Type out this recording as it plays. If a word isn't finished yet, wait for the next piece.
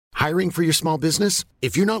Hiring for your small business?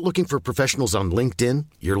 If you're not looking for professionals on LinkedIn,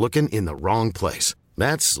 you're looking in the wrong place.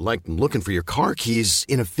 That's like looking for your car keys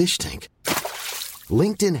in a fish tank.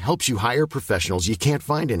 LinkedIn helps you hire professionals you can't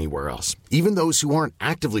find anywhere else, even those who aren't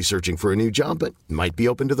actively searching for a new job but might be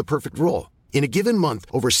open to the perfect role. In a given month,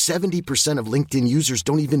 over 70% of LinkedIn users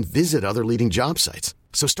don't even visit other leading job sites.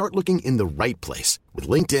 So start looking in the right place. With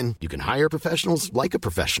LinkedIn, you can hire professionals like a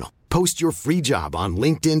professional. Post your free job on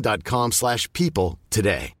linkedin.com/people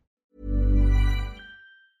today.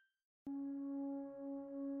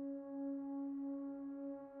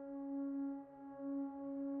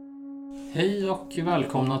 Hej och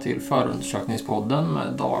välkomna till förundersökningspodden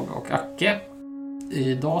med Dag och Acke.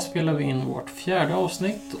 Idag spelar vi in vårt 4:e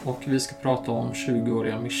avsnitt och vi ska prata om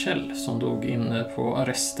 20-åriga Michelle som dog inne på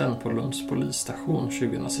arresten på Lunds polisstation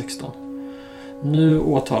 2016. Nu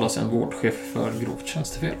åtalas en vårdchef för grovt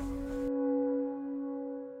tjänstefel.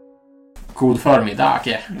 God förmiddag,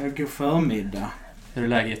 Acke. Ja, god förmiddag. Hur är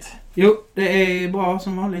läget? Jo, det är bra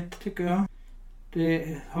som vanligt tycker jag.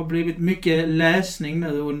 Det har blivit mycket läsning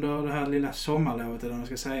nu under det här lilla sommarlovet, eller vad man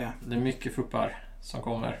ska säga. Det är mycket fuppar som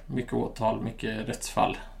kommer. Mycket åtal, mycket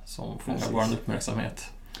rättsfall som fångar vår uppmärksamhet.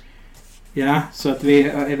 Ja, så att vi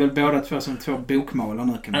är väl båda två som två bokmålar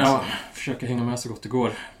nu kan man säga. Försöker hänga med så gott det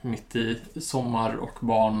går. Mitt i sommar och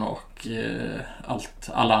barn och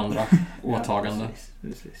alla andra åtaganden.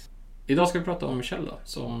 Precis. Idag ska vi prata om Michelle då,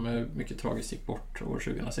 som mycket tragiskt gick bort år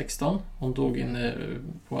 2016. Hon dog inne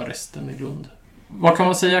på arresten i Lund. Vad kan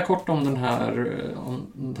man säga kort om det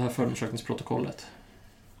här förundersökningsprotokollet?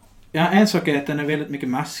 Ja, en sak är att den är väldigt mycket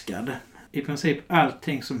maskad. I princip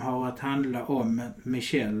allting som har att handla om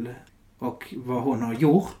Michelle och vad hon har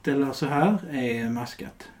gjort eller så här är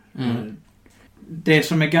maskat. Mm. Det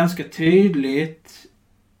som är ganska tydligt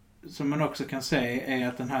som man också kan säga är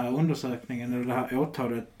att den här undersökningen eller det här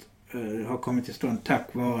åtalet har kommit till stånd tack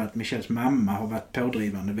vare att Michelles mamma har varit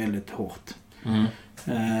pådrivande väldigt hårt. Mm.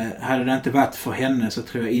 Hade det inte varit för henne så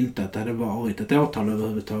tror jag inte att det hade varit ett åtal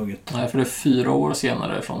överhuvudtaget. Nej, för det är 4 år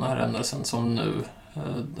senare från den här händelsen som nu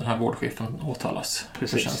den här vårdchefen åtalas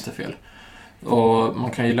för tjänstefel. Och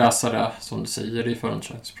man kan ju läsa det som du säger i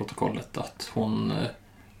förundersökningsprotokollet att hon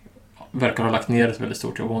verkar ha lagt ner ett väldigt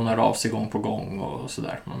stort jobb. Hon är av sig gång på gång och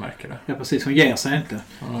sådär, man märker det. Ja, precis. Hon ger sig inte.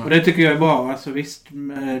 Och det tycker jag är bra. Alltså visst,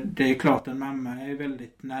 det är klart att en mamma är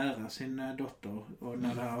väldigt nära sin dotter. Och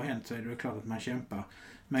när det här har hänt så är det klart att man kämpar.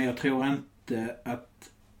 Men jag tror inte att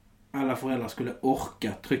alla föräldrar skulle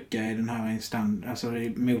orka trycka i den här alltså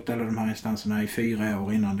mot alla de här instanserna i 4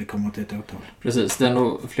 år innan det kommer till ett åtal. Precis, det är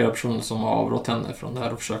nog flera personer som har avrått henne från det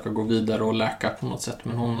här och försöka gå vidare och läka på något sätt.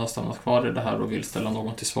 Men hon har stannat kvar i det här och vill ställa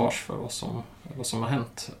någon till svars för vad som har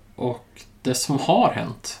hänt. Och det som har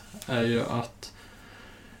hänt är ju att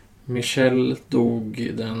Michelle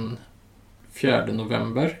dog den 4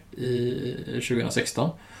 november i 2016.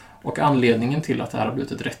 Och anledningen till att det här har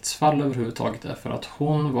blivit ett rättsfall överhuvudtaget är för att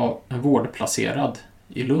hon var vårdplacerad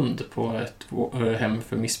i Lund på ett hem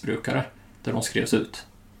för missbrukare där hon skrevs ut.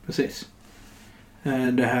 Precis.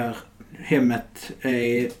 Det här hemmet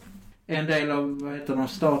är en del av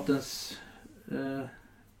statens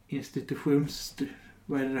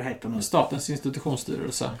vad är det heter nu? Statens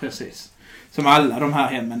institutionsstyrelse. Precis. Som alla de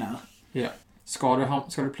här hemmen är. Ja. Ska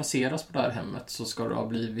du placeras på det här hemmet så ska du ha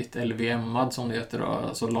blivit LVM-ad som det heter,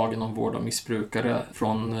 alltså lagen om vård av missbrukare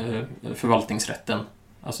från förvaltningsrätten.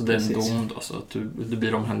 Alltså det är en dom då, så att du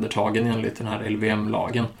blir omhändertagen enligt den här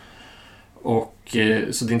LVM-lagen. Och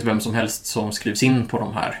så det är inte vem som helst som skrivs in på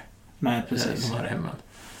de här hemmen.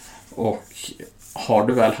 Och har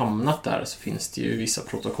du väl hamnat där så finns det ju vissa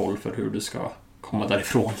protokoll för hur du ska komma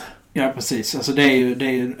därifrån. Ja, precis. Alltså det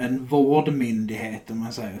är ju en vårdmyndighet om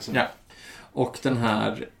man säger så. Ja. Och den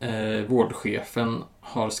här vårdchefen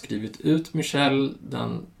har skrivit ut Michelle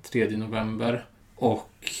den 3 november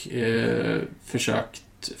och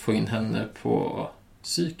försökt få in henne på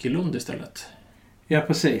psyk i Lund istället. Ja,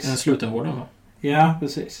 precis. En slutenvården, va? Ja,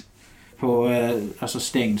 precis. På alltså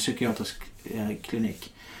stängd psykiatrisk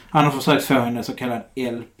klinik. Han har försökt få henne så kallad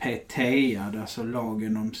LPT, alltså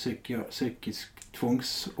lagen om psykisk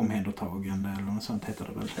tvångsomhändertagande eller något sånt heter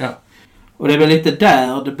det väl. Ja. Och det är väl lite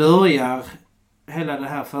där det börjar, hela det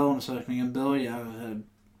här förundersökningen börjar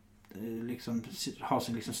liksom ha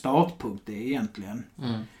sin liksom startpunkt egentligen.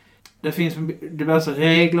 Mm. Det finns diverse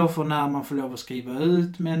regler för när man får lov att skriva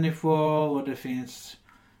ut människor och det finns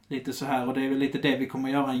lite så här och det är väl lite det vi kommer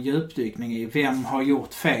att göra en djupdykning i. Vem har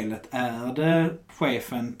gjort felet? Är det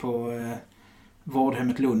chefen på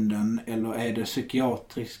vårdhemmet Lunden eller är det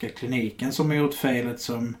psykiatriska kliniken som har gjort felet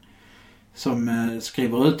som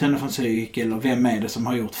skriver ut henne från psyk eller vem är det som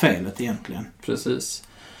har gjort felet egentligen? Precis.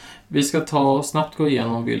 Vi ska ta snabbt gå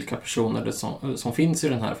igenom vilka personer det som finns i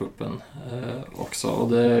den här fuppen också.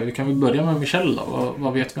 Och vi kan väl börja med Michelle då.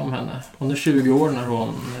 Vad vet vi om henne? Hon är 20 år när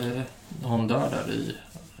hon dör där i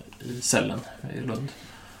cellen i Lund.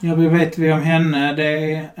 Ja, vad vet vi om henne?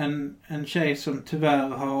 Det är en tjej som tyvärr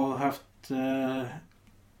har haft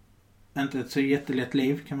inte ett så jättelätt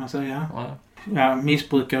liv, kan man säga. Ja,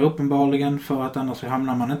 missbrukar uppenbarligen, för att annars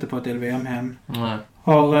hamnar man inte på ett LVM-hem. Nej.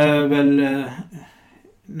 Har väl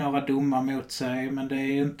några domar mot sig, men det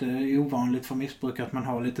är inte ovanligt för missbrukare att man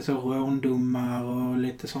har lite så råndomar och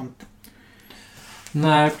lite sånt.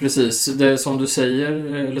 Nej, precis. Det som du säger,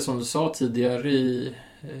 eller som du sa tidigare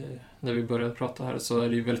när vi började prata här, så är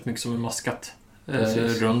det ju väldigt mycket som är maskat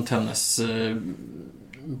runt hennes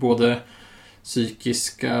både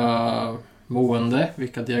psykiska mående,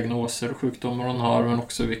 vilka diagnoser och sjukdomar hon har, men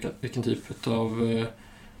också vilken typ av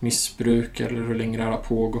missbruk eller hur länge det har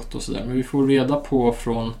pågått och sådär. Men vi får reda på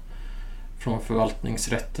från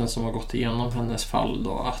förvaltningsrätten som har gått igenom hennes fall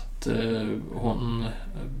då, att hon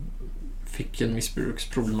fick en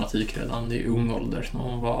missbruksproblematik redan i ung ålder när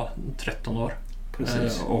hon var 13 år.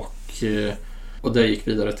 Precis. Och det gick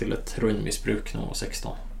vidare till ett heroinmissbruk när hon var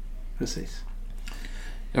 16. Precis.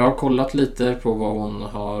 Jag har kollat lite på vad hon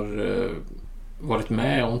har varit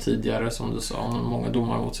med om tidigare, som du sa. Hon har många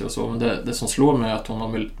domar mot sig och så. Men det som slår mig är att hon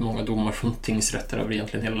har väldigt många domar från tingsrätter över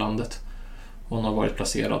egentligen hela landet. Hon har varit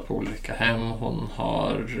placerad på olika hem. Hon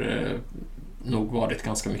har nog varit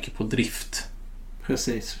ganska mycket på drift.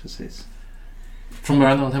 Precis. Från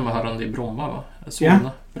början är hon hemmahörande i Bromma, va? Ja,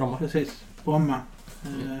 Bromma. precis. Bromma.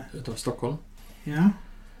 Utanför Stockholm. Ja.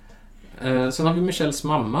 Sen har vi Michelles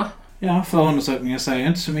mamma. Ja, förundersökningen säger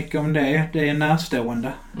inte så mycket om det. Det är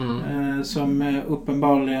närstående som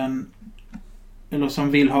uppenbarligen, eller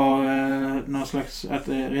som vill ha någon slags, att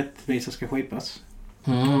rättvisa ska skipas.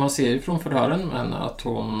 Man ser ju från förhören men att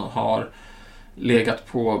hon har legat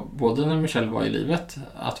på, både när Michelle var i livet,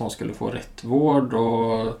 att hon skulle få rätt vård,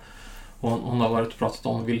 och hon har varit och pratat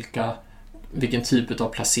om vilken typ av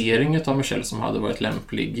placering av Michelle som hade varit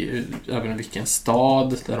lämplig, även vilken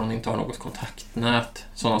stad där hon inte har något kontaktnät,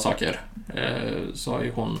 sådana saker. Så har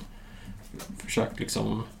ju hon försökt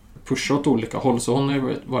liksom pusha åt olika håll, så hon har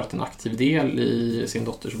ju varit en aktiv del i sin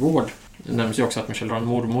dotters vård. Det nämns ju också att Michelle har en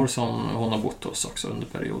mormor som hon har bott hos också under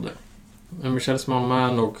perioder. Men Michelles mamma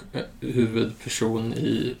är nog huvudperson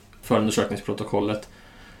i förundersökningsprotokollet,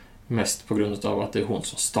 mest på grund av att det är hon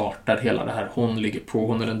som startar hela det här. Hon ligger på,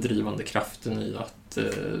 hon är den drivande kraften i att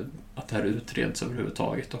det här utreds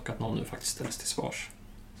överhuvudtaget och att någon nu faktiskt ställs till svars.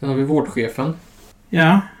 Sen har vi vårdchefen.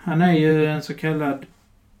 Ja, han är ju en så kallad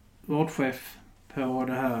vårdchef på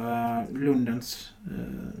det här Lundens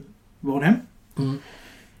vårdhem.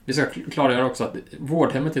 Vi ska klargöra också att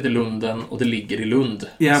vårdhemmet heter Lunden och det ligger i Lund.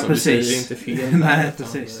 Ja, så precis. Vi säger inte fel. Nej,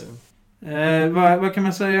 precis. Vad kan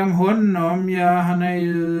man säga om honom? Ja, han är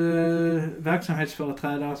ju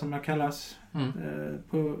verksamhetsföreträdare som det kallas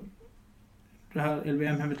på det här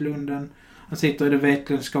LVM-hemmet Lunden. Han sitter i det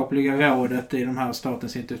vetenskapliga rådet i de här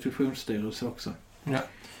statens institutionsstyrelse också. Ja.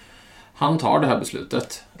 Han tar det här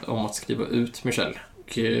beslutet om att skriva ut Michelle.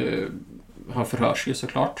 Och han förhörs ju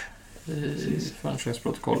såklart i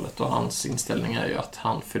förundersökningsprotokollet, och hans inställning är ju att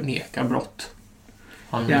han förnekar brott.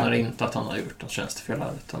 Han menar inte att han har gjort något tjänstefel,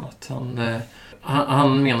 utan att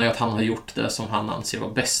han menar ju att han har gjort det som han anser var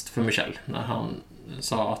bäst för Michelle. När han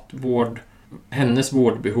sa att hennes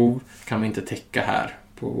vårdbehov kan vi inte täcka här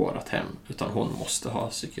på vårt hem, utan hon måste ha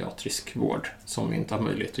psykiatrisk vård som vi inte har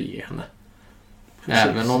möjlighet att ge henne. Precis.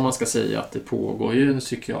 Även om man ska säga att det pågår ju en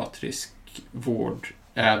psykiatrisk vård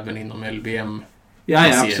även inom LVM.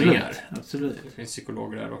 Ja, absolut. Det finns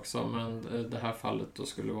psykologer där också, men det här fallet då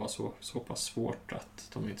skulle vara så pass svårt att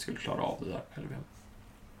de inte skulle klara av det där på LVM.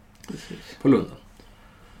 Precis. På Lunden.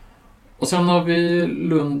 Och sen har vi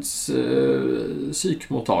Lunds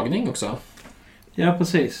psykmottagning också. Ja,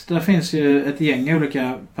 precis. Där finns ju ett gäng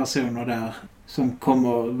olika personer där som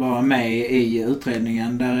kommer vara med i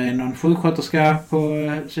utredningen. Där är någon sjuksköterska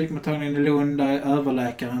på psykmottagningen i Lund, där är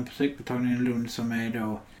överläkaren på psykmottagningen i Lund som är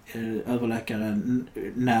då överläkaren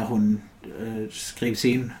när hon skrivs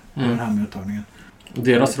in på den här mottagningen.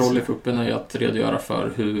 Deras roll i FUPen är att redogöra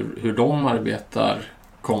för hur de arbetar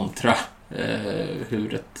kontra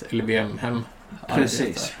hur ett LVM-hem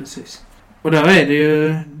arbetar. Precis. Och där är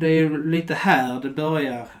det är ju lite här det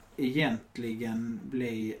börjar egentligen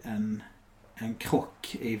bli en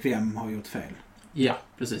krock i vem har gjort fel. Ja,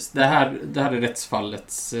 precis. Det här är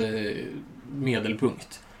rättsfallets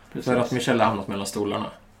medelpunkt. Precis. För att Michelle har hamnat mellan stolarna.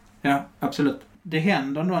 Ja, absolut. Det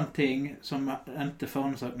händer någonting som inte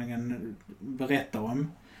förundersökningen berättar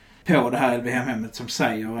om. på det här LVM-hemmet som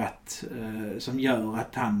säger att som gör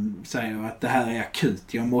att han säger att det här är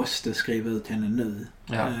akut, jag måste skriva ut henne nu.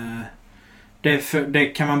 Ja. Det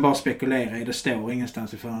kan man bara spekulera i. Det står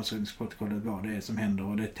ingenstans i förundersökningsprotokollet vad det är som händer,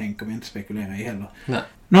 och det tänker vi inte spekulera i heller. Nej.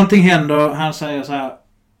 Någonting händer, han säger så här: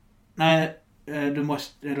 nej,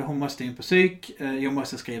 hon måste in på psyk, jag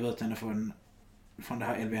måste skriva ut henne från det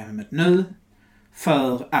här LVM-hemmet nu,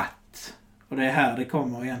 för att, och det är här det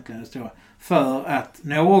kommer egentligen att stå, för att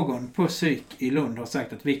någon på psyk i Lund har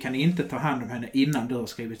sagt att vi kan inte ta hand om henne innan du har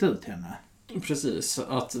skrivit ut henne. Precis,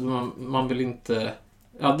 att man vill inte...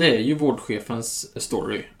 Ja, det är ju vårdchefens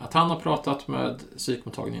story. Att han har pratat med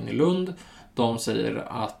psykmottagningen i Lund. De säger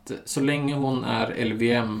att så länge hon är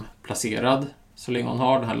LVM-placerad, så länge hon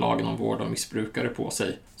har den här lagen om vård av missbrukare på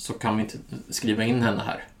sig, så kan vi inte skriva in henne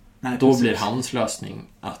här. Nej, då precis. blir hans lösning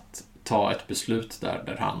att ta ett beslut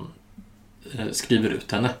där han skriver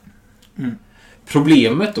ut henne. Mm.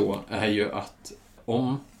 Problemet då är ju att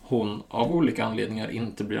om hon av olika anledningar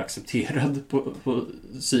inte blir accepterad på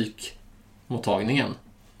psykmottagningen,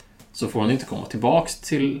 så får hon inte komma tillbaks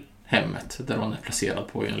till hemmet där hon är placerad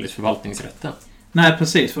på enligt förvaltningsrätten. Nej,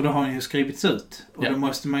 precis, för då har hon ju skrivits ut. Och Ja. då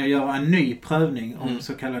måste man ju göra en ny prövning om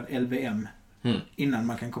så kallad LVM innan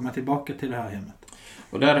man kan komma tillbaka till det här hemmet.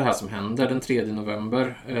 Och det är det här som händer den 3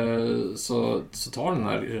 november. Så tar den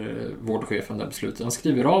här vårdchefen det beslutet. Han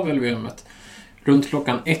skriver av LVM-et runt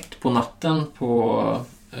klockan 1 på natten på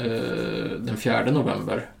den 4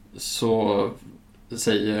 november. Så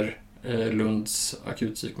säger Lunds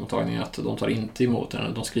akutpsykmottagning att de tar inte emot henne.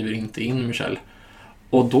 De skriver inte in Michelle.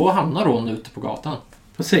 Och då hamnar hon ute på gatan.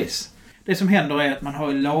 Precis. Det som händer är att man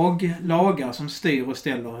har lagar som styr och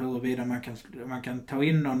ställer huruvida man kan ta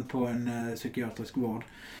in någon på en psykiatrisk vård.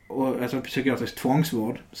 Alltså psykiatrisk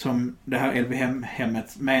tvångsvård som det här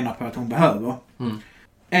LVM-hemmet menar på att hon behöver. Mm.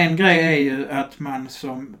 En grej är ju att man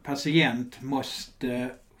som patient måste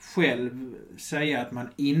själv säga att man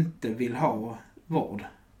inte vill ha vård.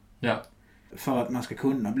 Ja. För att man ska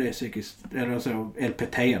kunna bli psykiskt, eller så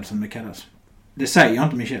LPT som det kallas. Det säger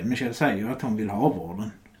inte Michelle. Michelle säger att hon vill ha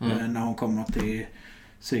vården när hon kommer till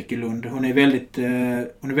psyk i Lund. Hon är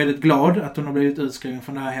väldigt glad att hon har blivit utskriven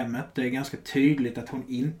från det här hemmet. Det är ganska tydligt att hon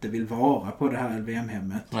inte vill vara på det här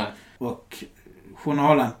LVM-hemmet. Nej. Och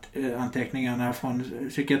journalanteckningarna från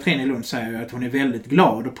psykiatrin i Lund säger ju att hon är väldigt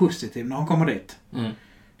glad och positiv när hon kommer dit. Mm.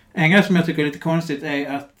 En grej som jag tycker är lite konstigt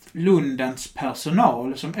är att Lundens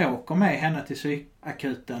personal som åker med henne till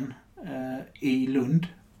psykakuten i Lund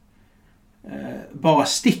bara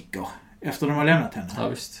sticker efter de har lämnat henne. Ja,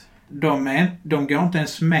 visst. De går inte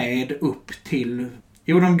ens med upp till...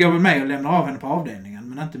 Jo, de går väl med och lämnar av henne på avdelningen,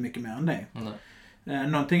 men inte mycket mer än det. Nej.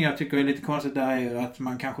 Någonting jag tycker är lite konstigt där är ju att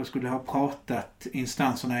man kanske skulle ha pratat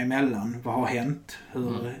instanserna emellan. Vad har hänt?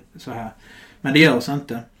 Hur så här. Men det görs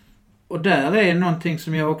inte. Och där är någonting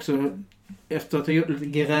som jag också, efter att ha gjort lite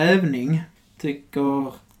grävning,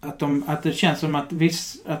 tycker att det känns som att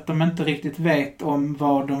de inte riktigt vet om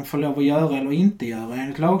vad de får lov att göra eller inte göra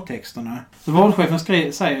enligt lagtexterna. Så vårdchefen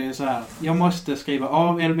säger ju så här: jag måste skriva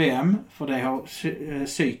av LVM för det har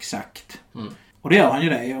psyk sagt. Mm. Och det gör han ju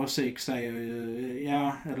det, och psyk säger ju,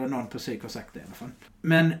 ja, eller någon på psyk har sagt det i alla fall.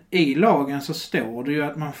 Men i lagen så står det ju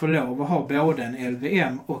att man får lov att ha både en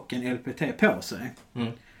LVM och en LPT på sig.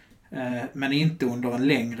 Mm. Men inte under en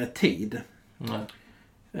längre tid. Nej.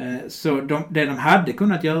 Så det de hade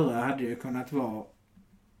kunnat göra hade ju kunnat vara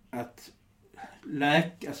att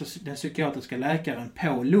alltså den psykiatriska läkaren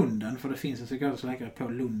på Lunden, för det finns en psykiatrisk läkare på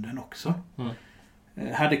Lunden också,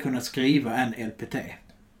 hade kunnat skriva en LPT.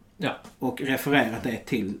 Ja. Och refererat det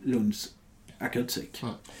till Lunds akutpsyk.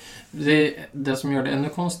 Det som gör det ännu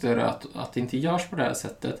konstigare att det inte görs på det här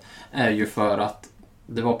sättet är ju för att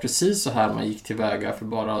det var precis så här man gick tillväga för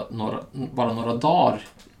bara några dagar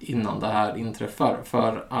innan det här inträffar.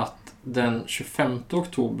 För att den 25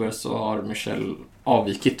 oktober så har Michelle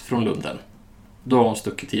avvikit från Lunden. Då har hon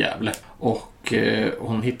stuckit till Gävle. Och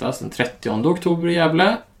hon hittas den 30 oktober i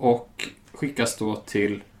Gävle och skickas då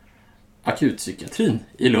till akutpsykiatrin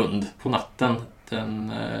i Lund på natten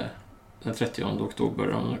den 30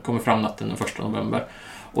 oktober. Hon kommer fram natten den 1 november.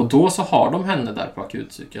 Och då så har de henne där på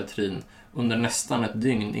akutpsykiatrin under nästan ett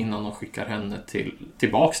dygn innan de skickar henne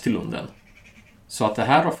tillbaks till Lunden. Så att det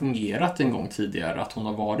här har fungerat en gång tidigare, att hon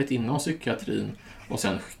har varit inom psykiatrin och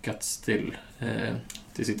sen skickats till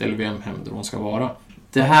sitt LVM-hem där hon ska vara.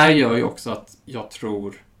 Det här gör ju också att jag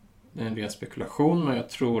tror, det är en ren spekulation, men jag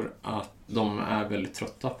tror att de är väldigt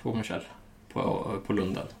trötta på Michelle på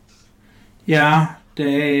Lunden. Ja, det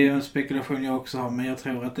är ju en spekulation jag också har, men jag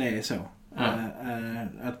tror att det är så.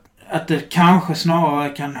 att det kanske snarare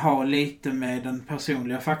kan ha lite med den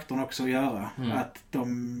personliga faktorn också att göra. Att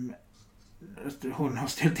hon har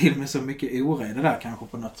ställt till med så mycket oreda där kanske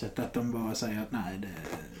på något sätt. Att de bara säger att nej,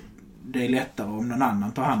 det är lättare om någon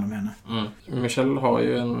annan tar hand om henne. Michelle har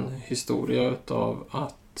ju en historia utav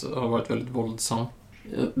att ha varit väldigt våldsam.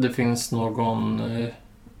 Det finns någon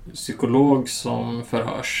psykolog som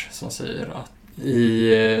förhörs som säger att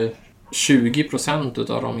i 20%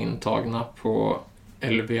 utav de intagna på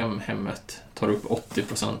LVM-hemmet tar upp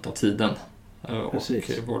 80% av tiden och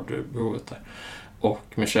vårdbehovet där. Och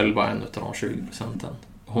Michelle var en utav de 20%.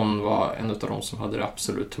 Hon var en utav de som hade det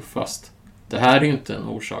absolut tuffast. Det här är ju inte en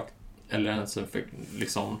orsak eller ens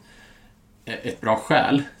liksom ett bra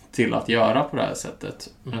skäl till att göra på det här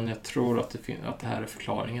sättet. Men jag tror att det här är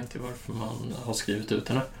förklaringen till varför man har skrivit ut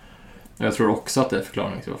henne. Och jag tror också att det är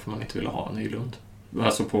förklaringen till varför man inte ville ha henne i Lund.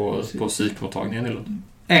 Alltså på psykmottagningen i Lund.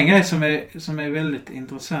 En grej som är väldigt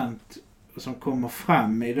intressant och som kommer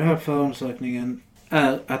fram i den här förundersökningen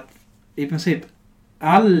är att i princip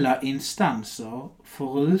alla instanser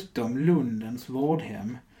förutom Lundens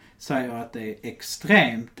vårdhem säger att det är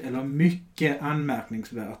extremt eller mycket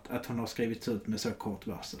anmärkningsvärt att hon har skrivits ut med så kort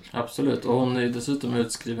varsel. Absolut, och hon är dessutom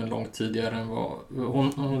utskriven långt tidigare än vad...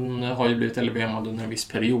 Hon har ju blivit LVM-ad under en viss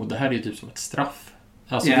period. Det här är ju typ som ett straff.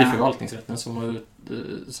 Alltså det är förvaltningsrätten som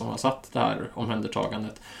har satt det här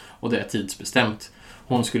omhändertagandet. Och det är tidsbestämt.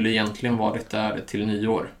 Hon skulle egentligen varit där till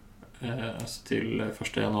nyår. Alltså till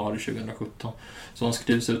 1 januari 2017. Så hon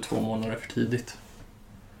skrivs ut 2 månader för tidigt.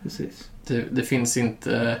 Precis. Det finns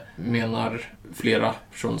inte, menar flera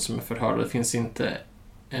personer som är förhörda, det finns inte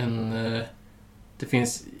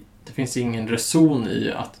det finns ingen reson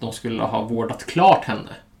i att de skulle ha vårdat klart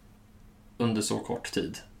henne under så kort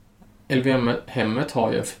tid. LVM-hemmet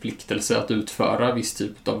har ju en förpliktelse att utföra viss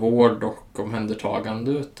typ av vård och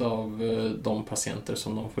omhändertagande av de patienter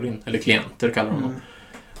som de får in, eller klienter kallar de dem.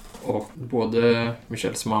 Och både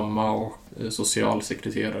Michelles mamma och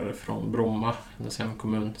socialsekreterare från Bromma, hennes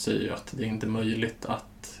hemkommun, säger ju att det är inte möjligt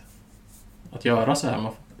att göra så här.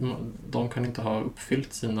 De kan inte ha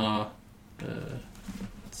uppfyllt sina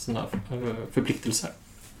förpliktelser.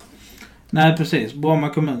 Nej, precis. Bromma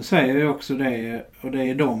kommun säger ju också det, och det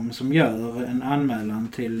är de som gör en anmälan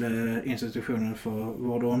till institutionen för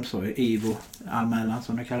vård och omsorg, IVO-anmälan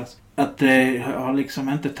som det kallas. Att det har liksom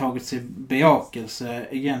inte tagits i bejakelse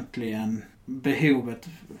egentligen behovet.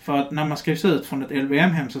 För att när man skrivs ut från ett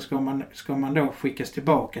LVM-hem så ska man då skickas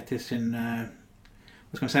tillbaka till sin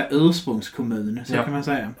ursprungskommun, så kan man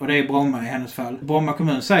säga. Och det är Bromma i hennes fall. Bromma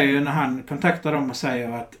kommun säger ju när han kontaktar dem och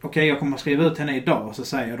säger att okej, jag kommer att skriva ut henne idag, så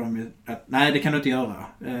säger de ju att nej, det kan du inte göra.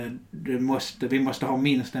 Vi måste ha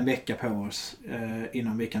minst en vecka på oss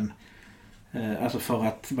innan vi kan alltså för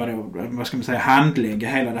att handlägga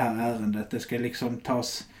hela det här ärendet. Det ska liksom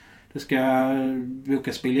det ska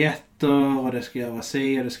bokas biljetter och det ska göras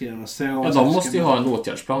si och det ska göras så. Ja, de måste ju ha en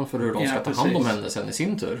åtgärdsplan för hur de ska ta hand om henne sen i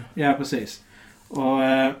sin tur. Ja, precis. Och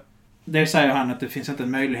det säger han att det finns inte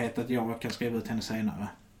en möjlighet att jag kan skriva ut henne senare.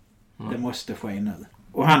 Det måste ske nu.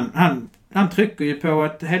 Och han trycker ju på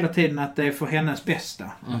att hela tiden att det är för hennes bästa.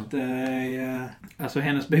 Att alltså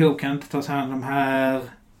hennes behov kan inte tas hand om här.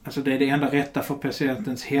 Alltså det är det enda rätta för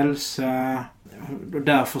patientens hälsa. Och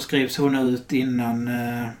därför skrivs hon ut innan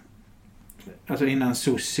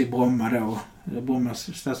SOS i Bromma då.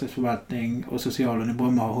 Brommas stadsdelsförvaltning och socialen i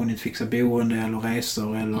Bromma har hunnit fixa boende eller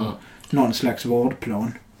resor eller någon slags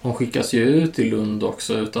vårdplan. Hon skickas ju ut till Lund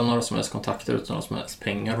också utan några som helst kontakter, utan några som helst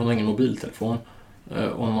pengar. Hon har ingen mobiltelefon.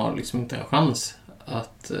 Och hon har liksom inte en chans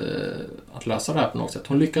att lösa det här på något sätt.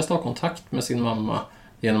 Hon lyckas ta kontakt med sin mamma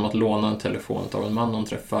genom att låna en telefon av en man hon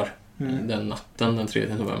träffar den natten den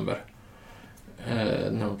 3 november.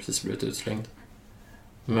 När hon precis blivit utslängd.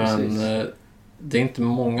 Men det är inte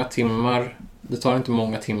många timmar. Det tar inte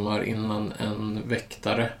många timmar innan en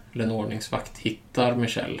väktare eller en ordningsvakt hittar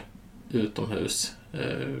Michelle utomhus.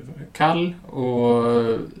 Kall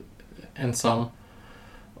och ensam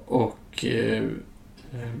och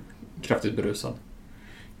kraftigt berusad.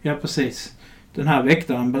 Ja, precis. Den här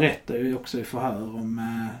väktaren berättar ju också i förhör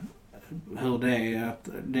om hur det är att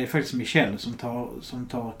det är faktiskt Michelle som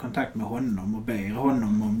tar kontakt med honom och ber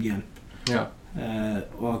honom om hjälp. Ja.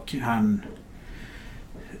 Och han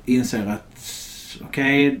inser att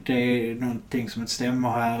okej, det är någonting som inte stämmer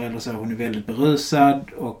här eller så. Hon är väldigt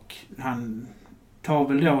berusad och han tar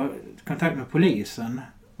väl då kontakt med polisen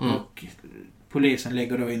och polisen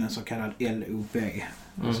lägger då in en så kallad LOB,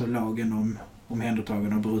 alltså lagen om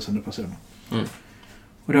omhändertagande av berusande personer.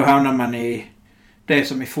 Och då hamnar man i det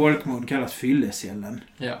som i folkmun kallas fyllecellen.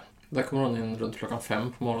 Ja, där kommer hon in runt klockan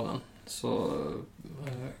 5 på morgonen. Så,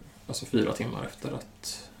 alltså 4 timmar efter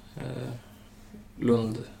att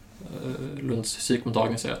Lunds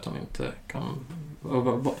psykmottagning säger att hon inte kan...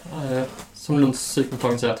 Som Lunds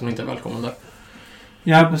psykmottagning säger att hon inte är välkommen där.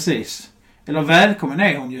 Ja, precis. Eller välkommen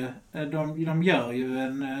är hon ju. De gör ju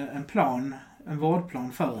en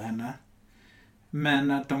vårdplan för henne.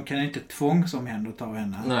 Men att de kan inte tvångsomhänderta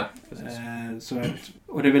henne. Nej, precis.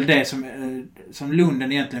 Och det är väl det som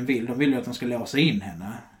Lunden egentligen vill. De vill ju att de ska låsa in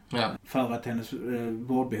henne. Ja. För att hennes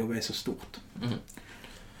vårdbehov är så stort. Mm.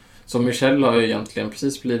 Så Michelle har ju egentligen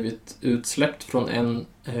precis blivit utsläppt från en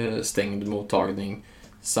stängd mottagning,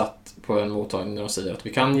 satt på en mottagning där de säger att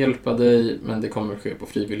vi kan hjälpa dig, men det kommer ske på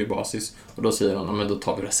frivillig basis. Och då säger han, men då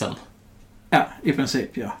tar vi det sen. Ja, i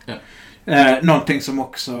princip, ja. Någonting som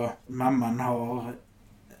också mamman har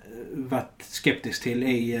varit skeptisk till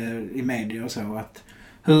i media och så, att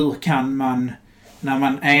hur kan man, när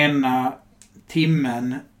man ena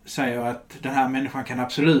timmen säger att den här människan kan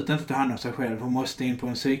absolut inte ta hand om sig själv, hon måste in på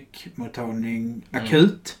en psykmottagning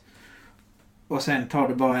akut, och sen tar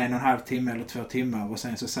det bara 1,5 timme eller 2 timmar och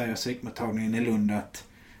sen så säger psykmottagningen i Lund att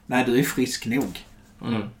nej, du är frisk nog.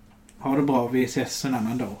 Ha det bra, vi ses en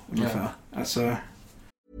annan dag ungefär. Alltså...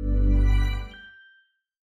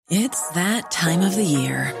 It's that time of the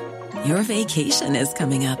year. Your vacation is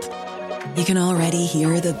coming up. You can already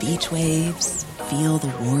hear the beach waves, feel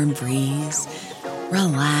the warm breeze,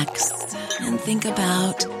 relax, and think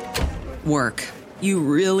about work. You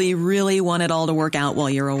really, really want it all to work out while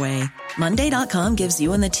you're away. Monday.com gives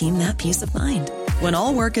you and the team that peace of mind. When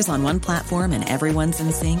all work is on one platform and everyone's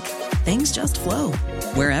in sync, things just flow.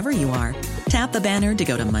 Wherever you are, tap the banner to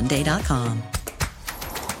go to Monday.com.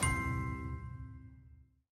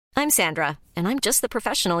 I'm Sandra, and I'm just the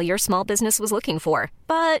professional your small business was looking for.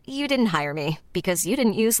 But you didn't hire me because you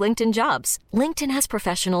didn't use LinkedIn Jobs. LinkedIn has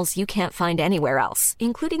professionals you can't find anywhere else,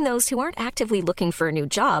 including those who aren't actively looking for a new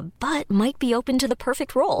job, but might be open to the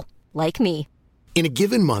perfect role, like me. In a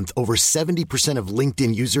given month, over 70% of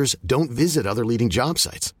LinkedIn users don't visit other leading job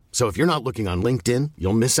sites. So if you're not looking on LinkedIn,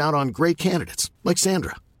 you'll miss out on great candidates like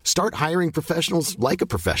Sandra. Start hiring professionals like a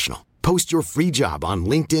professional. Post your free job on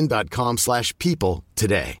linkedin.com/people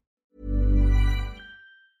today.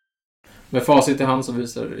 Med facit i hand så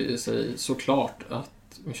visar det sig såklart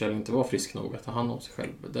att Michelle inte var frisk nog att ta hand om sig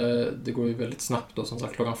själv. Det går ju väldigt snabbt då, som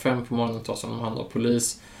sagt, 5:00 på morgonen tas hon om hand av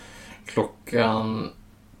polis.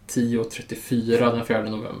 10:34 den 4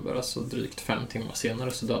 november, alltså drygt 5 timmar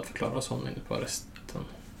senare, så dödförklaras hon inne på arresten.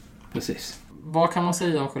 Precis. Vad kan man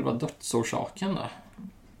säga om själva dödsorsaken då?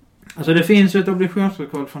 Alltså det finns ju ett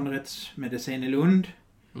obduktionsprotokoll från rättsmedicin i Lund.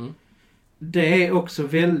 Det är också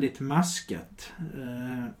väldigt maskat.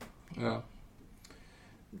 Ja.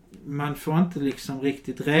 Man får inte liksom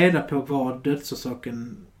riktigt reda på vad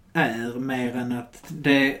dödsorsaken är, mer än att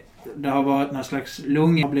det har varit någon slags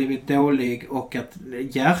lunga har blivit dålig och att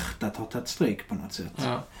hjärtat har tagit stryk på något sätt.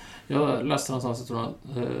 Ja. Jag läste någonstans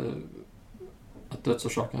att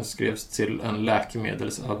dödsorsaken skrevs till en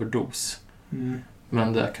läkemedelsöverdos.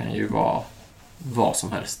 Men det kan ju vara vad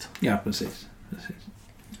som helst. Ja, precis.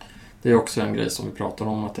 Det är också en grej som vi pratar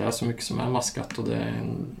om, att det är så mycket som är maskat, och det är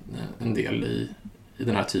en del i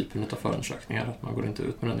den här typen av förundersökningar, att man går inte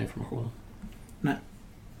ut med den informationen. Nej,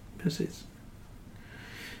 precis.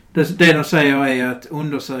 Det de säger är att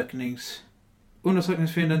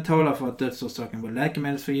undersökningsfynden talar för att dödsorsaken var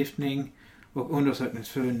läkemedelsförgiftning, och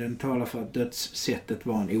undersökningsfynden talar för att dödssättet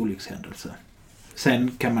var en olyckshändelse.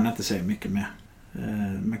 Sen kan man inte säga mycket mer.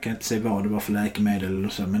 Man kan inte säga vad det var för läkemedel eller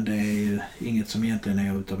så, men det är ju inget som egentligen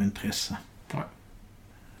är utav intresse. Nej.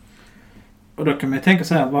 Och då kan man tänka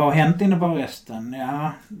så här, vad har hänt inne på arresten?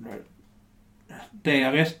 Ja, det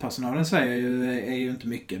arrestpersonalen säger är ju inte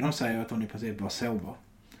mycket. De säger att hon i princip bara sover.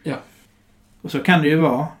 Ja. Och så kan det ju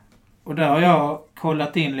vara. Och där har jag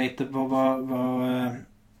kollat in lite på vad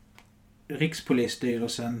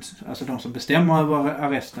Rikspolisstyrelsen, alltså de som bestämmer över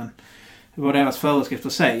arresten, vad deras föreskrifter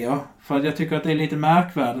säger. För jag tycker att det är lite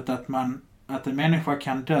märkvärdigt att en människa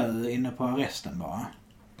kan dö inne på arresten bara.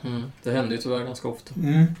 Det händer ju tyvärr ganska ofta.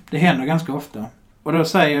 Det händer ganska ofta. Och då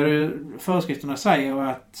säger föreskrifterna säger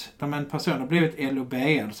att om en person har blivit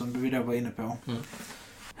LOB'ad, som vi då var inne på,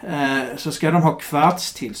 så ska de ha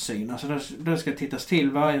kvartstillsyn. Alltså det ska tittas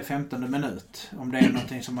till varje 15:e minut om det är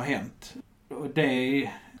någonting som har hänt. Och det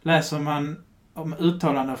läser man om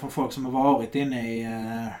uttalanden från folk som har varit inne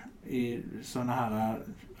i sådana här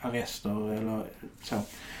arrester eller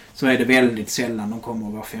så är det väldigt sällan de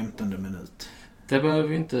kommer var 15:e minut. Det behöver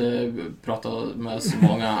vi inte prata med så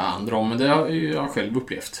många andra om, men det har jag själv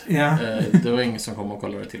upplevt. Ja. Det var ingen som kom och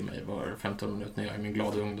kollade till mig var 15 minut när jag i min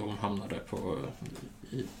glada ungdom hamnade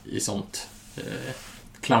i sånt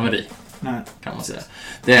klammeri. Nej. Kan man säga.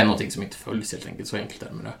 Det är någonting som inte följs helt enkelt, så enkelt är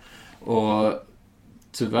det med det. Och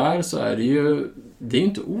tyvärr så är det är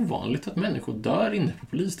inte ovanligt att människor dör inne på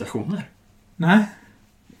polisstationer. Nej.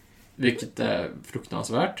 Vilket är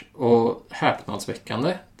fruktansvärt och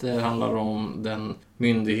häpnadsväckande. Det handlar om den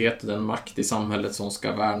myndighet och den makt i samhället som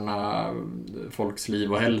ska värna folks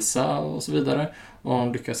liv och hälsa och så vidare. Och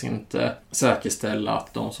de lyckas inte säkerställa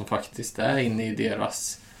att de som faktiskt är inne i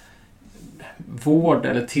deras vård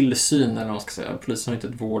eller tillsyn, eller vad man ska säga, polisen har inte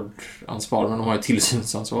ett vårdansvar men de har ett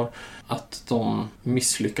tillsynsansvar, att de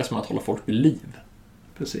misslyckas med att hålla folk vid liv.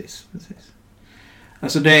 Precis.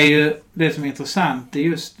 Alltså det är ju det som är intressant i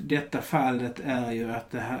just detta fallet är ju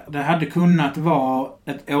att det hade kunnat vara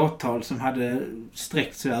ett åtal som hade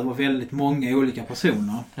sträckt sig över väldigt många olika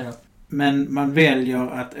personer. Ja. Men man väljer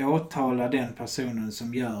att åtala den personen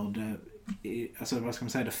som gör det alltså vad ska man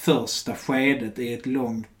säga, det första skedet i ett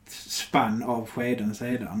långt spann av skeden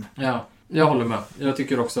sedan. Ja, jag håller med. Jag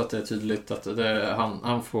tycker också att det är tydligt att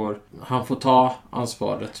han får ta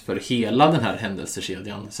ansvaret för hela den här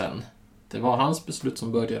händelsekedjan sen. Det var hans beslut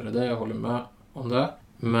som började det, jag håller med om det.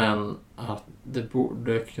 Men att det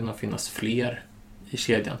borde kunna finnas fler i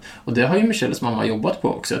kedjan. Och det har ju Michelles mamma jobbat på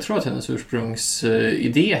också. Jag tror att hennes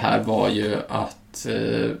ursprungsidé här var ju att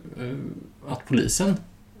polisen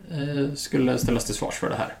skulle ställas till svars för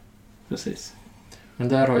det här. Precis. Men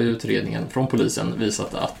där har ju utredningen från polisen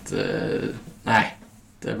visat att nej,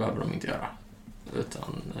 det behöver de inte göra.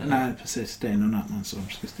 Utan, nej, precis. Det är någon annan som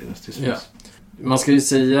ska ställas till svars. Ja. Man ska ju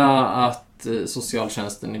säga att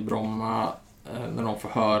socialtjänsten i Bromma, när de får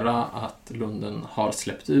höra att Lunden har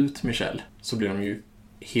släppt ut Michelle, så blir de ju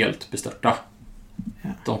helt bestörta. Ja.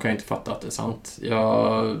 De kan ju inte fatta att det är sant.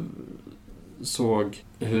 Jag såg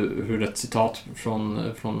hur ett citat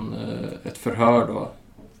från ett förhör då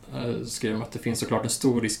skrev att det finns såklart en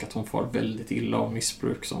stor risk att hon får väldigt illa av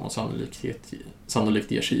missbruk som hon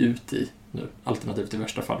sannolikt ger sig ut i nu. Alternativt i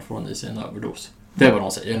värsta fall får hon i sig en överdos. Det är vad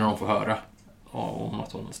de säger när de får höra om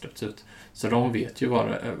att hon har släppts ut. Så de vet ju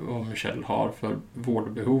vad Michelle har för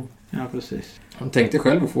vårdbehov. Ja, precis. Jag tänkte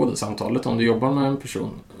själv att få det samtalet om du jobbar med en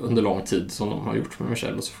person under lång tid som de har gjort med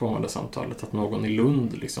Michelle, och så får man det samtalet att någon i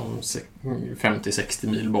Lund liksom 50-60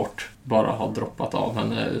 mil bort bara har droppat av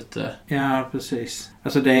henne ute. Ja, precis.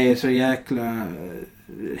 Alltså det är så jäkla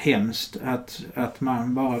hemskt att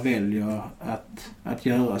man bara väljer att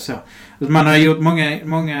göra så. Alltså man har gjort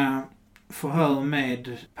många förhör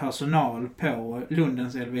med personal på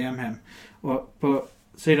Lundens LVM-hem. Och på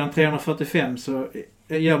sidan 345 så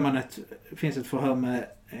finns ett förhör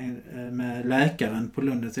med läkaren på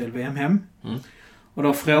Lundens LVM-hem. Mm. Och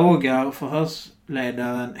då frågar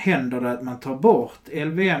förhörsledaren, händer det att man tar bort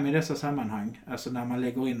LVM i dessa sammanhang? Alltså när man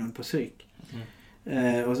lägger in någon på psyk.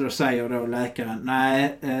 Mm. Och så säger då läkaren,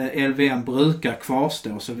 nej, LVM brukar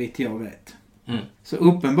kvarstå så vitt jag vet. Mm. Så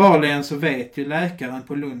uppenbarligen så vet ju läkaren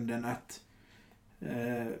på Lunden att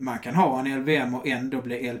man kan ha en LVM och ändå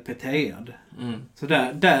bli LPT-ad. Mm. Så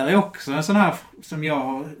där är också en sån här som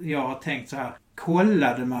jag har tänkt så här.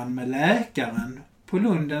 Kollade man med läkaren på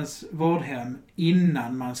Lundens vårdhem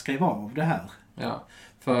innan man skrev av det här? Ja,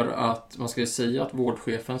 för att man ska ju säga att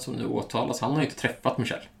vårdchefen som nu åtalas, han har ju inte träffat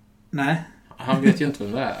Michelle. Nej. Han vet ju inte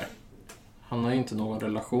vem det är. Han har ju inte någon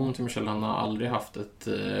relation till Michelle. Han har aldrig haft ett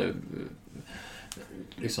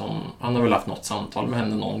han har väl haft något samtal med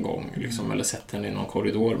henne någon gång liksom, eller sett henne i någon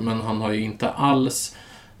korridor, men han har ju inte alls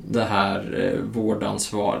det här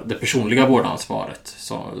det personliga vårdansvaret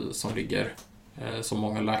som ligger som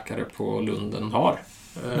många läkare på Lunden har.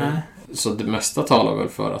 Så det mesta talar väl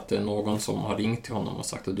för att det är någon som har ringt till honom och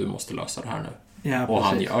sagt att du måste lösa det här nu. Ja, och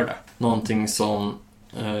han gör det. Någonting som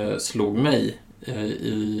slog mig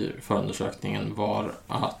i förundersökningen var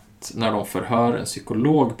att när de förhör en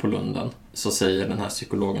psykolog på Lunden så säger den här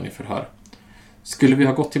psykologen i förhör: skulle vi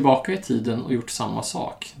ha gått tillbaka i tiden och gjort samma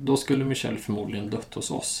sak, då skulle Michelle förmodligen dött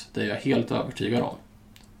hos oss. Det är jag helt övertygad om.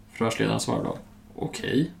 Förhörsledaren svarar då: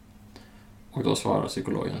 okej. Och då svarar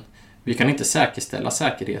psykologen: vi kan inte säkerställa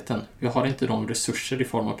säkerheten. Vi har inte de resurser i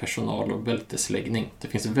form av personal och bältesläggning. Det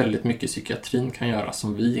finns väldigt mycket psykiatrin kan göra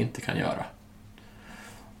som vi inte kan göra.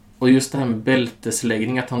 Och just det här med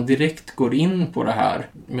bältesläggning, att han direkt går in på det här,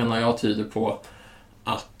 menar jag tyder på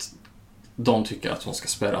att de tycker att hon ska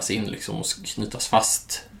spärras in liksom, och knytas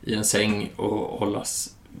fast i en säng och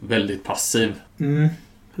hållas väldigt passiv. Mm,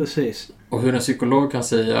 precis. Och hur en psykolog kan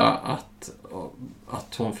säga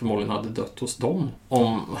att hon förmodligen hade dött hos dem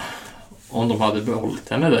om de hade behållit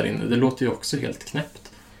henne där inne, det låter ju också helt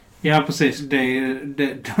knäppt. Ja, precis. Det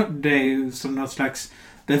är ju som något slags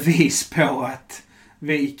bevis på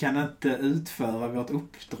vi kan inte utföra vårt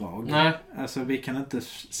uppdrag. Nej. Alltså vi kan inte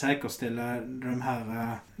säkerställa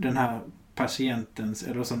den här patientens,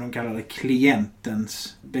 eller som de kallar det,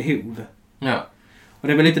 klientens behov. Ja. Och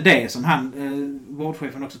det är väl lite det som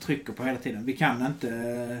vårdchefen också trycker på hela tiden.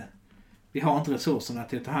 Vi har inte resurserna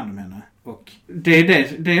till att ta hand om henne. Och det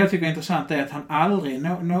jag tycker är intressant är att han aldrig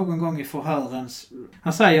någon gång i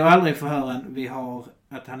han säger aldrig i förhören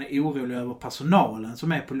att han är orolig över personalen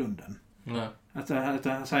som är på Lunden. Nej. Att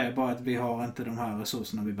han säger bara att vi har inte de här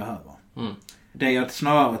resurserna vi behöver. Mm. Det jag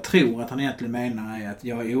snarare tror att han egentligen menar är att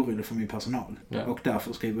jag är orolig för min personal. Ja. Och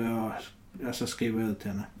därför skriver jag ut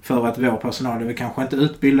henne. För att vår personal är väl kanske inte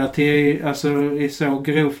utbildad till i så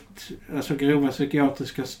grova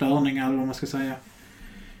psykiatriska störningar eller vad man ska säga.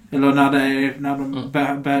 Eller när de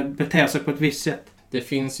beter sig på ett visst sätt. Det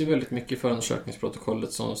finns ju väldigt mycket i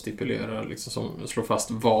förundersökningsprotokollet som stipulerar, liksom, som slår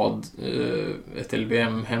fast vad ett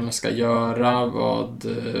LVM-hem ska göra,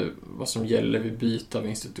 vad som gäller vid byte av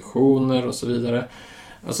institutioner och så vidare.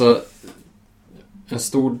 Alltså, en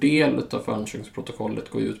stor del av förundersökningsprotokollet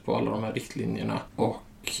går ut på alla de här riktlinjerna.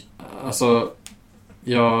 Och alltså,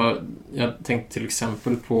 jag tänkte till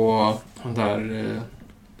exempel på den där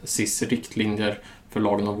SIS riktlinjer för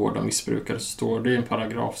lagen om vård av missbrukare, så står det i en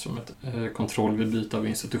paragraf som ett kontroll vid byte av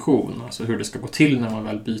institution, alltså hur det ska gå till när man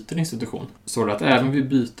väl byter institution. Så står det att även vid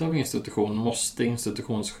byte av institution måste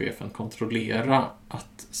institutionschefen kontrollera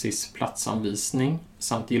att SIS platsanvisning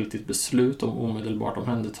samt giltigt beslut om omedelbart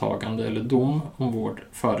omhändertagande eller dom om vård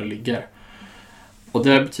föreligger. Och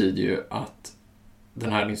det betyder ju att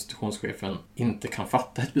den här institutionschefen inte kan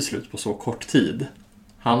fatta ett beslut på så kort tid.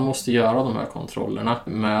 Han måste göra de här kontrollerna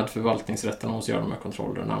med förvaltningsrätten, han måste göra de här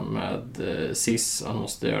kontrollerna med SIS, han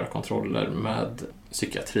måste göra kontroller med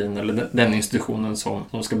psykiatrin eller den institutionen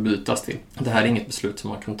som ska bytas till. Det här är inget beslut som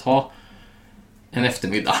man kan ta en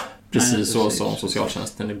eftermiddag. Precis så som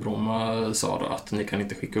socialtjänsten i Bromma sa då, att ni kan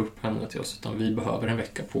inte skicka upp henne till oss, utan vi behöver en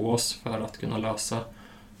vecka på oss för att kunna lösa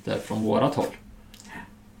det från vårat håll.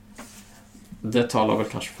 Det talar väl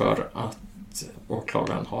kanske för att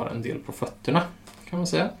åklagaren har en del på fötterna, kan man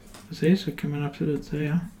säga. Precis, så kan man absolut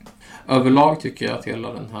säga. Överlag tycker jag att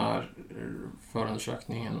hela den här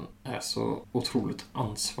förundersökningen är så otroligt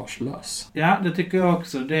ansvarslös. Ja, det tycker jag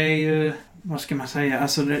också. Det är ju, vad ska man säga,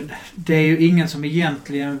 alltså det är ju ingen som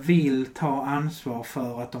egentligen vill ta ansvar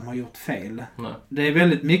för att de har gjort fel. Nej. Det är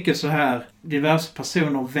väldigt mycket så här, diverse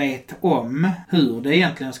personer vet om hur det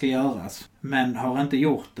egentligen ska göras, men har inte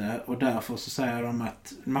gjort det, och därför så säger de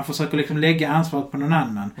att man försöker liksom lägga ansvaret på någon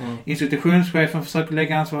annan. Institutionschefen försöker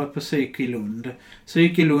lägga ansvaret på Psykilund.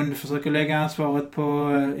 Psykilund försöker lägga ansvaret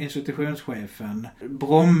på institutionschefen.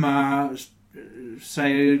 Bromma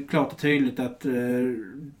säger ju klart och tydligt att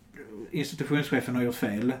institutionschefen har gjort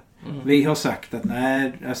fel. Vi har sagt att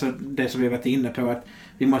nej, alltså det som vi varit inne på, att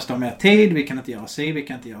vi måste ha mer tid, vi kan inte göra så, vi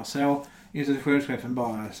kan inte göra så. Institutionschefen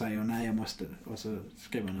bara säger nej, jag måste, och så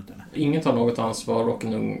skriver han ut den. Ingen tar något ansvar, och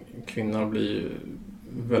en ung kvinna blir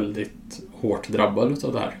väldigt hårt drabbad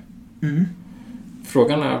av det här.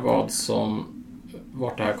 Frågan är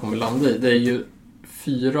vart det här kommer landa i. Det är ju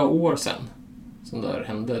 4 år sedan som det här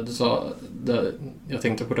hände. Jag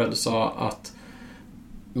tänkte på det, du sa att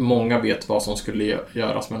många vet vad som skulle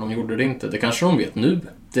göras, men de gjorde det inte. Det kanske de vet nu.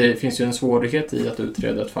 Det finns ju en svårighet i att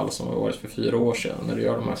utreda ett fall som har varit för 4 år sedan när du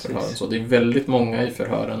gör de här förhören. Så det är väldigt många i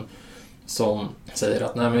förhören som säger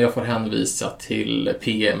att nej, men jag får hänvisa till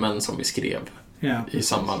PM:en som vi skrev i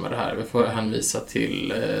samband med det här. Vi får hänvisa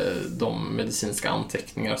till de medicinska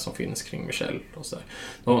anteckningar som finns kring Michelle och så där.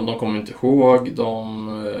 De kommer inte ihåg, de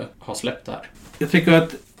har släppt det här. Jag tycker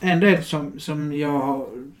att en del som jag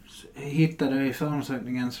hittade i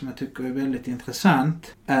förundersökningen som jag tycker är väldigt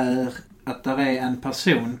intressant är att det är en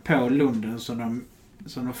person på Lunden som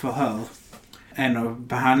de förhör. En av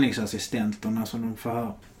behandlingsassistenterna som de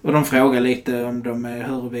förhör. Och de frågar lite om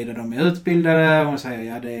huruvida de är utbildade. Och hon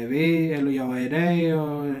säger ja, det är vi, eller jag är det,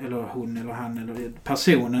 eller hon eller han. Eller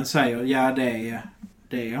personen säger ja, det är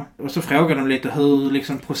det. Och så frågar de lite hur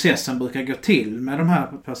liksom processen brukar gå till med de här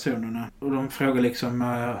personerna. Och de frågar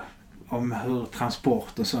liksom om hur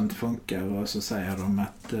transport och sånt funkar, och så säger de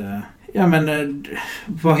att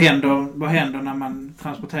vad händer när man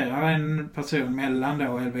transporterar en person mellan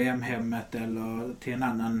då LVM-hemmet eller till en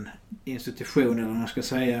annan institution, eller vad man ska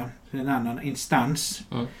säga, till en annan instans.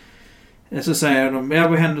 Så säger de,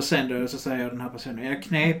 vad händer sen då? Så säger den här personen,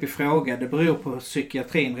 knepig fråga, det beror på hur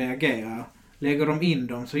psykiatrin reagerar. Lägger de in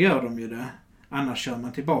dem så gör de ju det, annars kör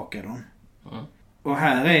man tillbaka dem. Och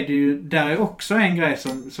här är det ju, där är också en grej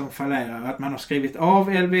som fallerar. Att man har skrivit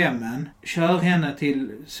av LVM:en, kör henne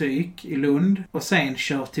till psyk i Lund och sen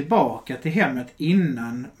kör tillbaka till hemmet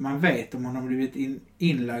innan man vet om hon har blivit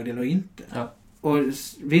inlagd eller inte. Ja. Och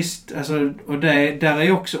visst, alltså, och där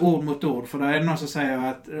är också ord mot ord. För där är det någon som säger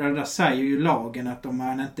att, där säger ju lagen att om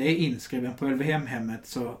man inte är inskriven på LVM-hemmet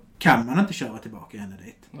så kan man inte köra tillbaka henne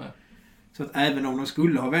dit. Nej. Så att även om de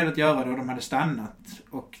skulle ha velat göra det och de hade stannat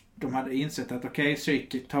och de hade insett att okej,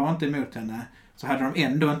 psyket tar inte emot henne, så hade de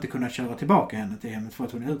ändå inte kunnat köra tillbaka henne till hemmet för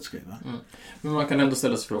att hon är utskriven. Mm. Men man kan ändå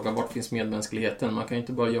ställa sig frågan, vart finns medmänskligheten? Man kan ju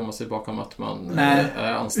inte bara gömma sig bakom att man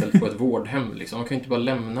är anställd på ett vårdhem. Liksom. Man kan ju inte bara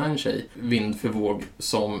lämna en tjej vind för våg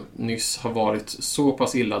som nyss har varit så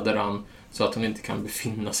pass illa däran så att hon inte kan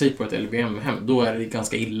befinna sig på ett LVM-hem. Då är det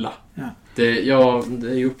ganska illa. Ja. Det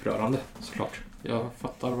är ju upprörande, såklart. Jag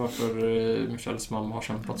fattar varför Michelles mamma har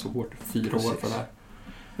kämpat så hårt 4 år för det här.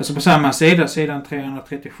 Alltså på samma sida, sidan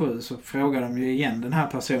 337, så frågar de ju igen den här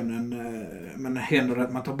personen, men händer det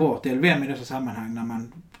att man tar bort LVM i dessa sammanhang när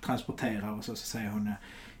man transporterar, och så säger hon,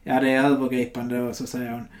 ja det är övergripande, och så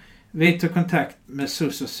säger hon, vi tog kontakt med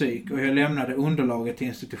SOS och psyk och jag lämnade underlaget till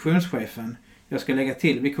institutionschefen. Jag ska lägga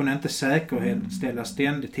till, vi kunde inte säkerställa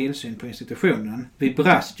ständig tillsyn på institutionen. Vi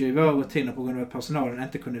brast ju i våra rutiner på grund av att personalen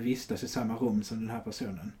inte kunde vistas i samma rum som den här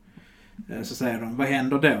personen. Så säger de, vad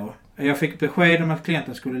händer då? Jag fick besked om att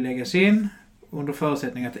klienten skulle läggas in under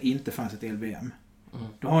förutsättning att det inte fanns ett LVM. Mm.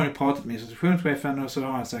 Då har han ju pratat med institutionschefen och så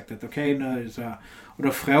har han sagt att okej, nu är det så här. Och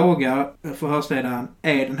då frågar förhörsledaren,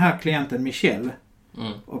 är den här klienten Michelle?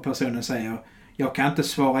 Mm. Och personen säger, jag kan inte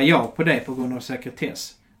svara ja på det på grund av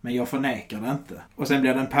sekretess. Men jag förnekar det inte. Och sen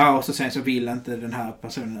blir det en paus och sen så vill inte den här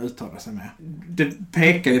personen uttala sig med. Det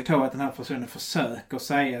pekar ju på att den här personen försöker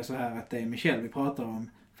säga så här att det är Michelle vi pratar om.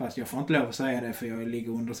 Fast jag får inte lov att säga det för jag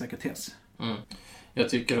ligger under sekretess. Mm. Jag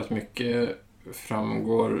tycker att mycket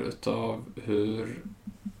framgår utav hur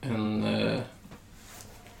en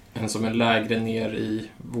som är lägre ner i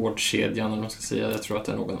vårdkedjan, eller man ska säga, jag tror att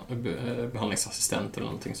det är någon behandlingsassistent eller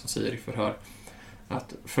någonting som säger i förhör,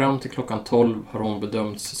 att fram till klockan 12 har hon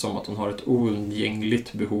bedömts som att hon har ett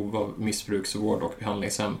oundgängligt behov av missbruksvård och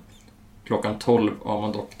behandlingshem. Klockan 12 har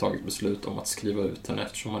man dock tagit beslut om att skriva ut henne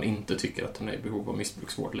eftersom man inte tycker att hon är i behov av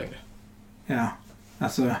missbruksvård längre. Ja,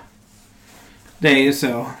 alltså det är ju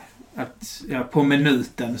så att på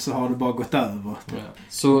minuten så har det bara gått över. Ja.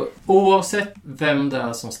 Så oavsett vem det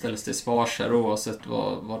är som ställs till svars här, oavsett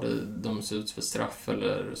vad det döms ut för straff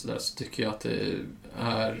eller sådär, så tycker jag att det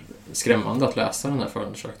är skrämmande att läsa den här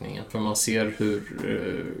förundersökningen. För man ser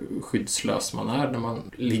hur skyddslös man är när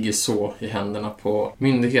man ligger så i händerna på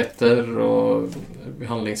myndigheter och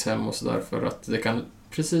behandlingshem och sådär, för att det kan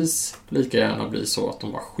precis lika gärna bli så att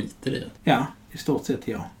de bara skiter i det. Ja, i stort sett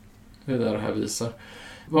ja. Det är det här visar.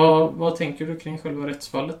 Vad tänker du kring själva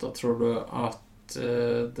rättsfallet då? Tror du att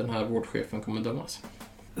den här vårdchefen kommer dömas?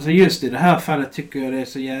 Alltså just i det här fallet tycker jag det är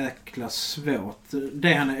så jäkla svårt.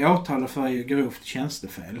 Det han är åtalad för är ju grovt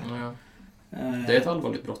tjänstefel. Ja. Det är ett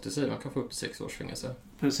allvarligt brott i sig. Man kan få upp till 6 års fängelse.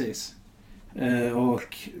 Precis.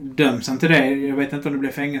 Och döms han till det, jag vet inte om det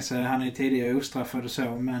blir fängelse, han är ju tidigare ostraffad och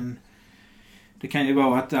så, men det kan ju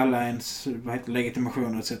vara att alla ens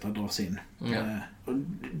legitimationer etc. dras in. Ja.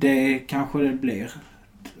 Det kanske det blir.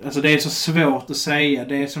 Alltså det är så svårt att säga.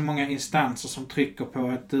 Det är så många instanser som trycker på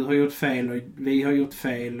att du har gjort fel och vi har gjort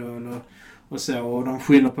fel och så. Och de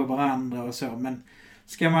skyller på varandra och så. Men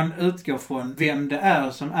ska man utgå från vem det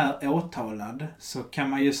är som är åtalad, så kan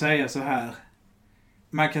man ju säga så här.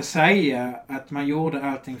 Man kan säga att man gjorde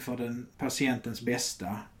allting för den patientens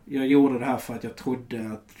bästa. Jag gjorde det här för att jag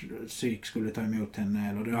trodde att psyk skulle ta emot henne,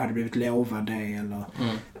 eller du hade blivit lovad det, eller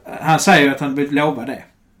han säger att han blivit lovad det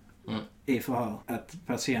i förhör, att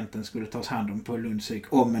patienten skulle tas hand om på Lund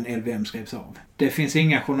psyk om en LVM skrivs av. Det finns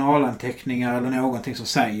inga journalanteckningar eller någonting som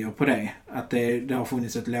säger på det att det har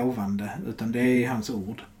funnits ett lovande, utan det är hans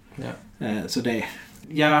ord. Ja. Så det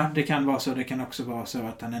kan vara så, det kan också vara så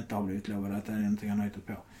att han inte har blivit lovad, att det är någonting han har hittat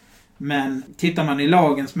på. Men tittar man i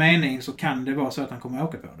lagens mening så kan det vara så att han kommer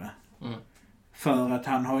åka på det. Mm. För att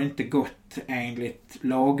han har inte gått enligt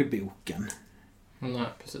lagboken. Nej,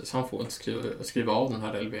 precis. Han får inte skriva av den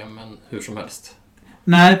här LVM:en hur som helst.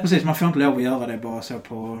 Nej, precis. Man får inte lov att göra det bara så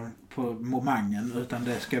på momangen. Utan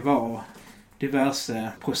det ska vara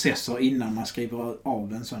diverse processer innan man skriver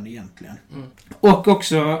av en sån egentligen. Mm. Och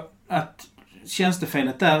också att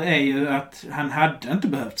tjänstefelet där är ju att han hade inte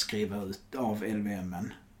behövt skriva ut av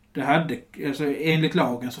LVM:en. Enligt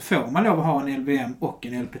lagen så får man lov att ha en LVM och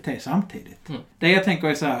en LPT samtidigt. Mm. Det jag tänker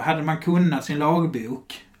är så här, hade man kunnat sin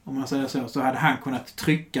lagbok, om man säger så hade han kunnat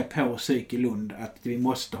trycka på Psyk i Lund att vi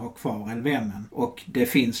måste ha kvar LVM. Och det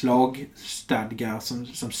finns lagstadgar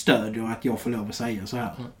som stödjer att jag får lov att säga så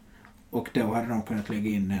här. Och då hade de kunnat lägga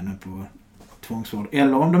in henne på tvångsvård.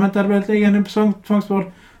 Eller om de inte hade velat lägga henne på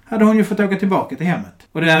tvångsvård hade hon ju fått åka tillbaka till hemmet.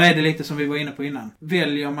 Och där är det lite som vi var inne på innan.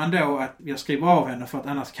 Väljer man då att jag skriver av henne för att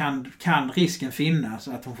annars kan risken finnas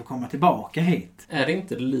att hon får komma tillbaka hit. Är det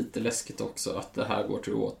inte lite läskigt också att det här går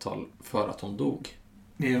till åtal för att hon dog?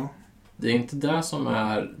 Jo. Det är inte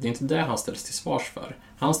det han ställs till svars för.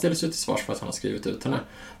 Han ställs ju till svars för att han har skrivit ut henne.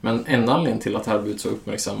 Men en anledning till att det här blivit så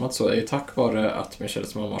uppmärksammat så är ju tack vare att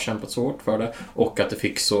Michelles mamma har kämpat så hårt för det och att det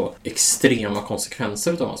fick så extrema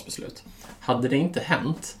konsekvenser av hans beslut. Hade det inte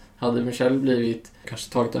hänt, hade Michelle blivit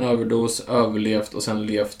kanske tagit en överdos, överlevt och sen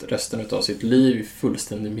levt resten av sitt liv i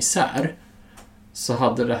fullständig misär, så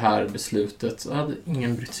hade det här beslutet, så hade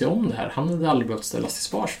ingen brytt sig om det här. Han hade aldrig behövt ställas till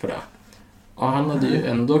svars för det. Och han hade ju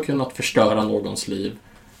ändå kunnat förstöra någons liv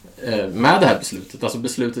med det här beslutet. Alltså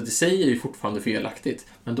beslutet i sig är ju fortfarande felaktigt,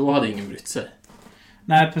 men då hade ingen brytt sig.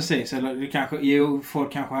 Nej, precis. Eller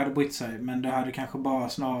folk kanske hade brytt sig, men det hade kanske bara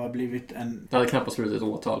snarare blivit en... Det hade knappast blivit ett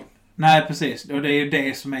åtal. Nej, precis. Och det är ju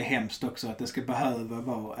det som är hemskt också, att det ska behöva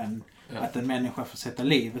vara att en människa får sätta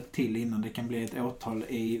livet till innan det kan bli ett åtal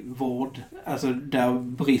i vård. Alltså där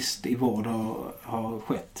brist i vård har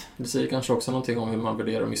skett. Det säger kanske också någonting om hur man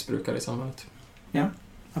värderar missbrukare i samhället. Ja,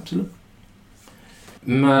 absolut.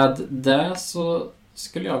 Med det så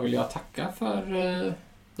skulle jag vilja tacka för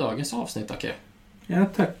dagens avsnitt, Acke. Ja,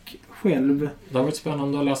 tack själv. Det har varit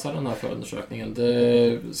spännande att läsa den här förundersökningen.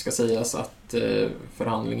 Det ska sägas att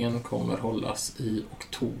förhandlingen kommer hållas i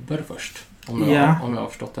oktober först. Om jag har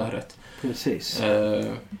förstått det här rätt. Precis.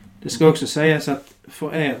 Det ska också sägas att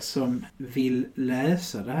för er som vill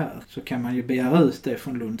läsa det här så kan man ju begära ut det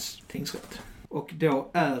från Lunds tingsrätt. Och då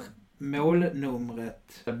är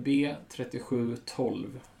målnumret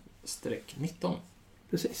B3712-19.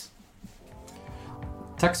 Precis.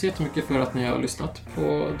 Tack så jättemycket för att ni har lyssnat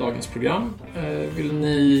på dagens program. Vill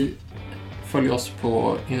ni följa oss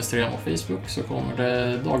på Instagram och Facebook så kommer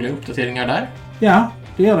det dagliga uppdateringar där. Ja,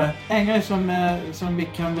 det gör det. En grej som vi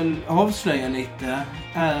kan väl avslöja lite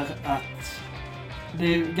är att det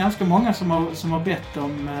är ganska många som har bett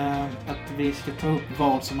om att vi ska ta upp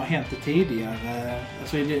vad som har hänt tidigare.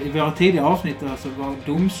 Alltså i våra tidigare avsnitt, alltså var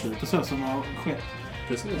domslut och så som har skett.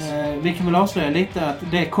 Precis. Vi kan väl avslöja lite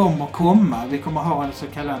att det kommer komma. Vi kommer ha en så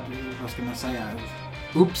kallad, vad ska man säga,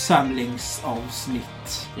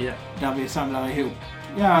 uppsamlingsavsnitt. Yeah. Där vi samlar ihop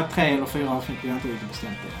 3 eller 4 avsnitt, vi har inte riktigt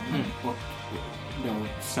bestämt det. Och då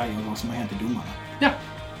säger vad som har hänt i domarna. Ja,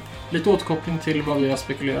 lite återkoppling till vad vi har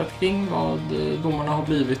spekulerat kring, vad domarna har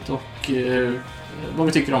blivit och vad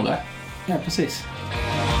vi tycker om det. Ja, precis.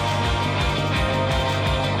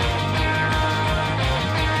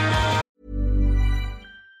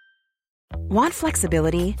 Want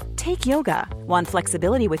flexibility? Take yoga. Want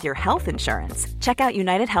flexibility with your health insurance? Check out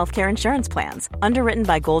United Healthcare Insurance Plans. Underwritten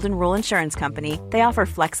by Golden Rule Insurance Company, they offer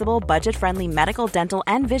flexible, budget-friendly medical, dental,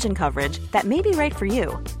 and vision coverage that may be right for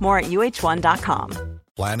you. More at uh1.com.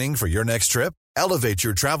 Planning for your next trip? Elevate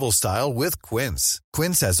your travel style with Quince.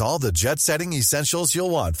 Quince has all the jet-setting essentials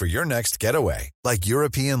you'll want for your next getaway, like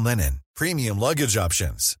European linen, premium luggage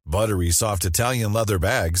options, buttery soft Italian leather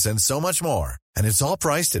bags, and so much more. And it's all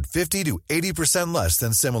priced at 50 to 80% less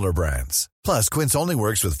than similar brands. Plus, Quince only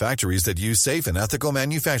works with factories that use safe and ethical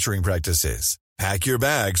manufacturing practices. Pack your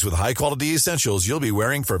bags with high-quality essentials you'll be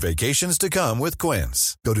wearing for vacations to come with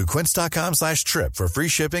Quince. Go to quince.com/trip for free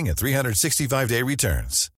shipping and 365-day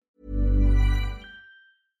returns.